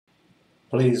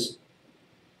Please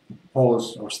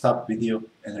pause or stop video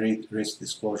and read risk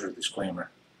disclosure disclaimer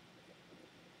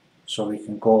so we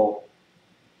can go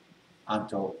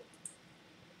onto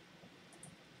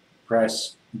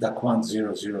press the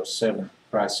Quant007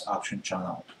 price action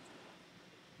channel.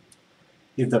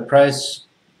 If the price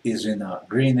is in a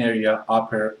green area,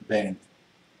 upper band,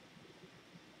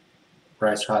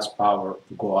 price has power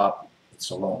to go up, it's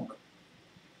a long.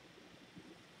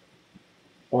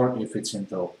 Or if it's in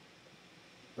the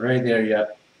red area,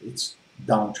 it's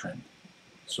downtrend.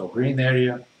 So green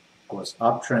area goes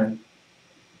uptrend,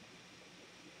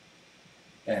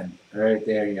 and red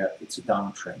area, it's a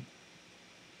downtrend.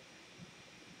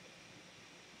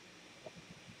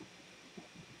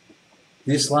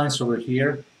 These lines over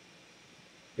here,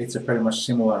 it's a pretty much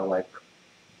similar like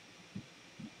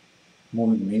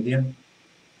moving median.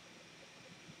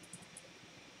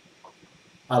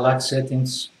 I like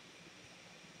settings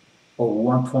of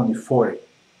 120-40.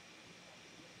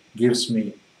 Gives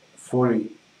me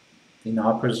 40 in the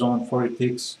upper zone, 40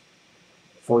 ticks.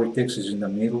 40 ticks is in the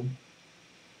middle,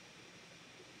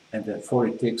 and then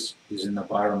 40 ticks is in the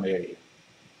bottom area.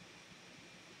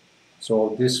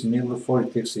 So this middle 40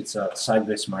 ticks, it's a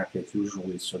sideways market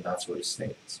usually, so that's where it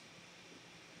stays.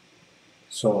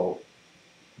 So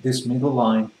this middle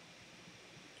line,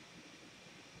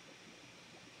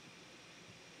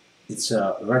 it's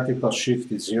a vertical shift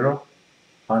is 0,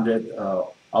 100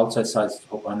 outside size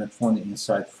 120,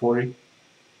 inside 40,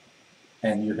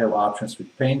 and you have options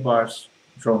with paint bars,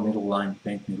 draw middle line,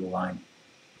 paint middle line,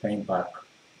 paint back,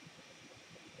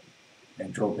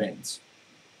 and draw bands.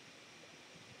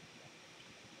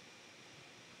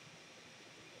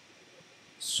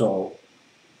 So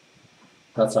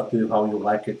that's up to you how you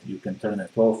like it. You can turn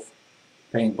it off,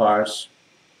 paint bars,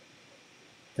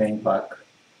 paint back,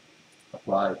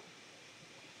 apply,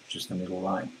 just the middle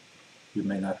line. You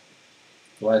may not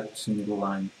like to see middle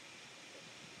line.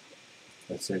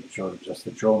 Let's say just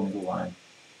the draw middle line.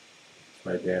 It's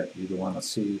right there. You don't want to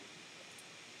see it.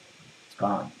 It's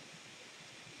gone.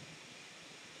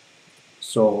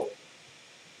 So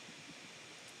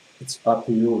it's up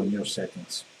to you in your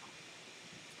settings.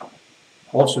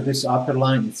 Also, this upper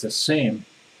line, it's the same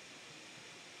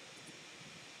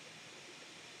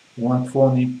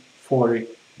 120, 40,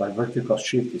 but vertical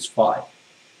shift is 5.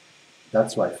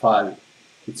 That's why 5,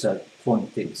 it's a 20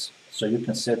 ticks. So you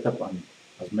can set up on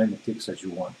as many ticks as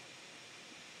you want.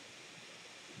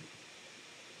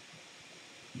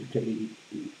 You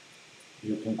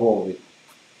can go with,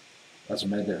 doesn't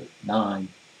matter, 9,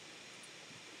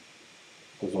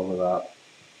 goes all the way up,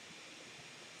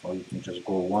 or you can just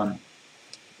go 1.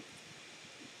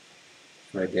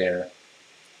 Right there,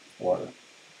 or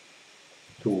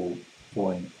 2.5,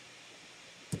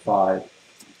 it's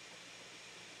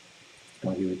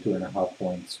going to give you 2.5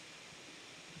 points.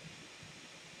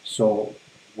 So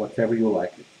whatever you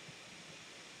like it.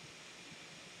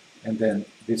 And then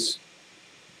this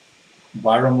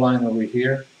bottom line over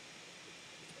here,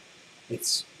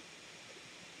 it's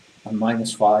a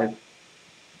 -5,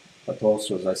 but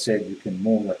also, as I said, you can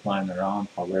move that line around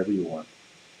however you want.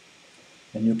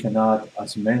 And you can add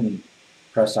as many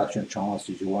price action channels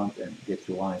as you want and get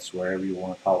your lines wherever you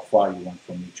want, how far you want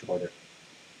from each other.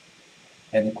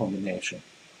 Any combination,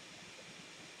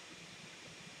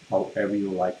 however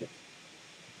you like it.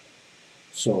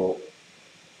 So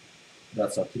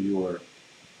that's up to your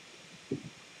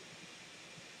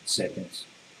settings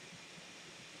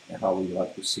and how you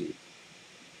like to see it.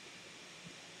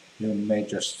 You may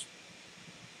just,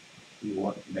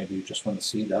 maybe you just want to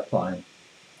see that line,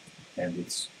 and you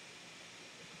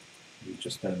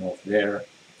just turn off there,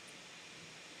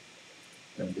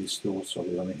 and these two, so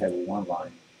we only have one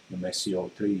line. You may see all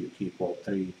 3, you keep all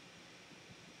 3.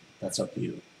 That's up to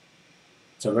you.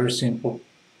 It's a very simple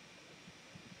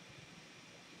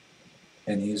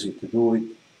and easy to do it.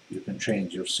 You can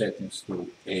change your settings to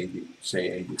 80, say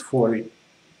 80-40.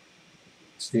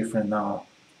 It's different now.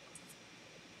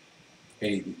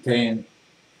 80-10.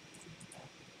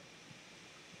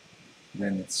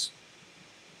 Then it's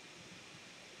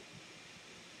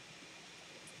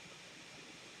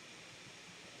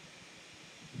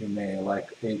you may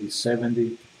like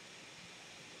 80-70.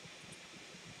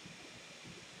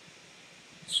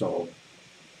 So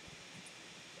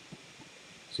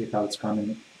see how it's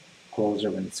coming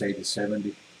closer when it's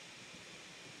 80-70.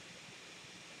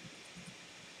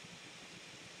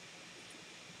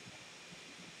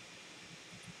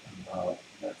 And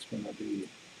that's going to be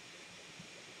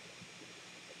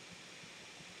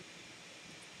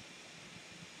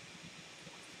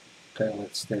okay.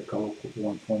 Let's take a look at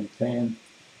 120-10.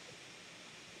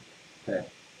 Okay, I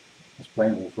was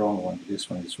playing with the wrong one. This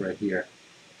one is right here.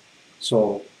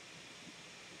 So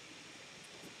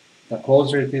the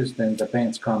closer it is, then the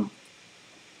paints come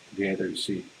together. You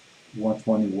see,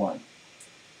 121.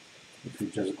 If you're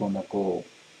just gonna go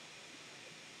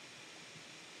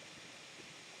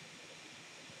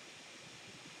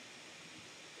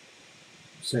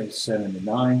say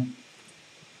 79,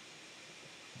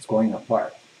 it's going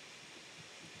apart.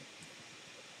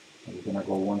 And we're gonna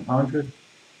go 100,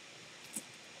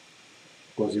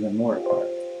 goes even more apart.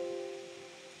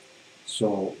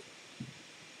 So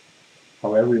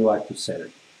however you like to set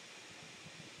it.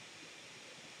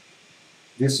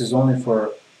 This is only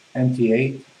for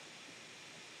NT8,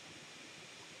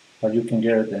 but you can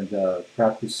get it in the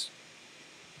practice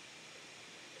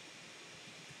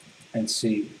and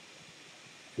see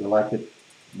if you like it,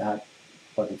 not,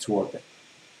 but it's worth it.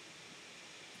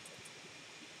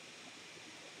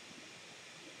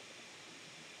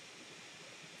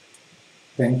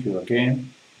 Thank you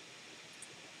again.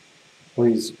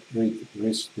 Please read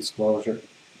risk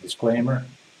disclaimer,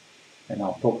 and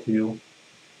I'll talk to you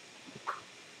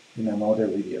in another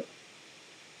video.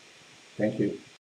 Thank you.